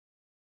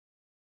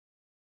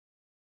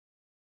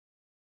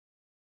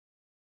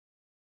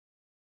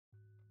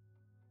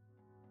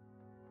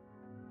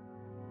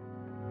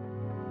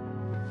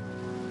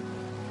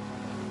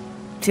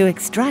To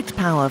extract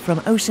power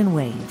from ocean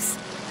waves,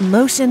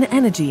 Mocean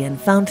Energy and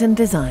Fountain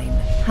Design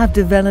have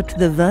developed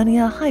the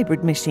Vernier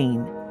Hybrid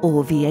Machine,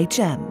 or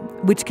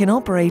VHM, which can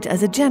operate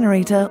as a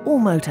generator or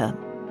motor.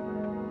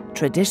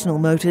 Traditional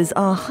motors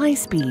are high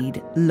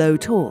speed, low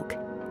torque,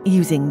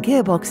 using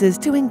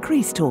gearboxes to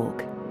increase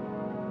torque.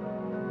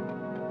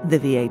 The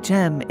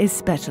VHM is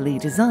specially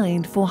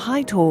designed for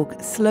high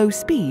torque, slow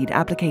speed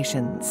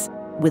applications,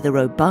 with a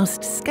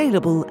robust,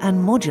 scalable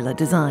and modular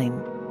design.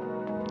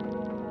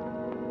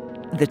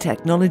 The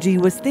technology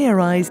was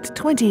theorized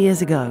 20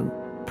 years ago.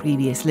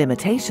 Previous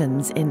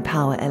limitations in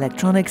power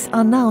electronics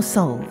are now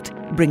solved,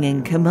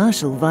 bringing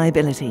commercial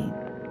viability.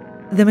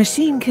 The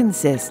machine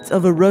consists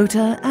of a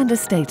rotor and a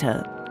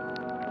stator.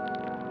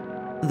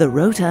 The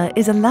rotor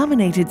is a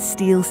laminated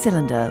steel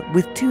cylinder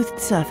with toothed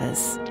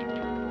surface.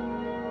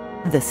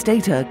 The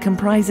stator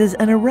comprises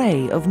an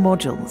array of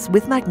modules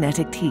with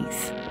magnetic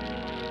teeth.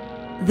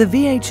 The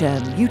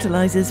VHM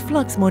utilizes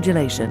flux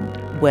modulation,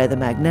 where the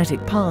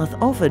magnetic path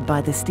offered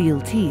by the steel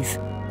teeth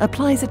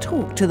applies a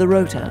torque to the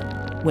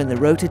rotor when the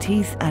rotor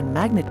teeth and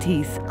magnet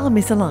teeth are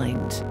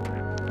misaligned.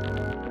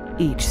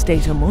 Each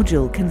stator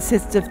module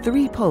consists of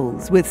 3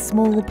 poles with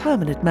small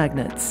permanent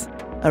magnets.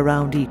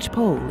 Around each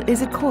pole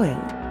is a coil,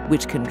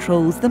 which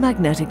controls the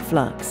magnetic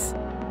flux.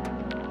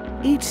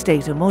 Each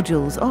stator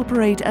modules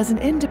operate as an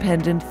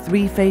independent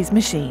 3-phase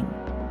machine.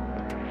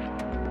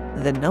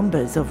 The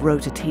numbers of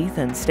rotor teeth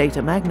and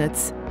stator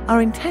magnets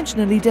are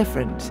intentionally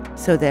different,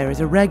 so there is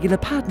a regular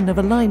pattern of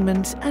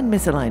alignment and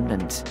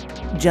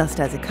misalignment, just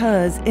as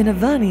occurs in a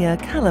vernier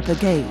caliper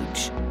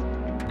gauge.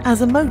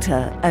 As a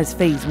motor, as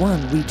phase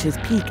 1 reaches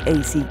peak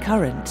AC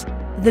current,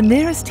 the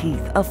nearest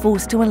teeth are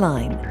forced to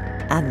align,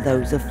 and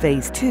those of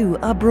phase 2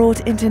 are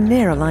brought into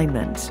near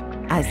alignment.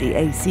 As the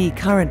AC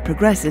current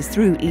progresses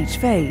through each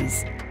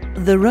phase,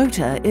 the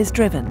rotor is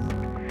driven.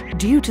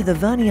 Due to the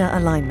vernier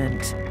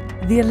alignment,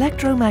 the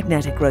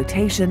electromagnetic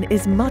rotation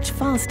is much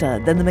faster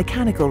than the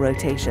mechanical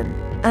rotation,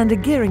 and a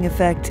gearing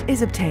effect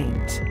is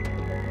obtained.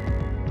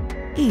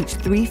 Each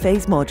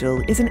 3-phase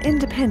module is an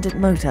independent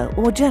motor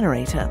or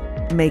generator,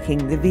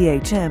 making the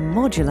VHM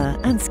modular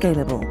and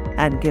scalable,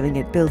 and giving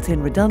it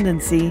built-in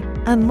redundancy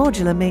and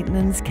modular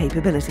maintenance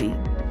capability.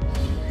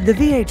 The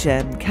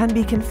VHM can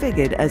be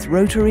configured as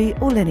rotary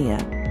or linear.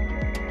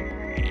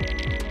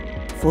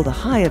 For the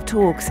high of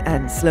torques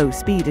and slow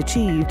speed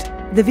achieved,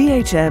 the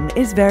VHM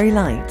is very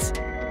light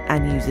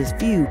and uses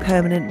few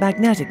permanent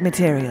magnetic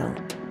material,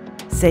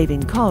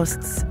 saving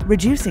costs,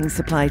 reducing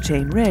supply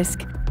chain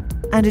risk,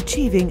 and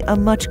achieving a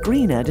much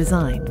greener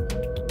design.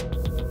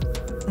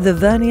 The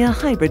Vernier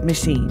Hybrid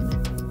Machine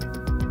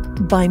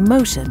by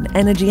Mocean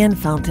Energy and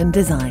Fountain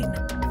Design.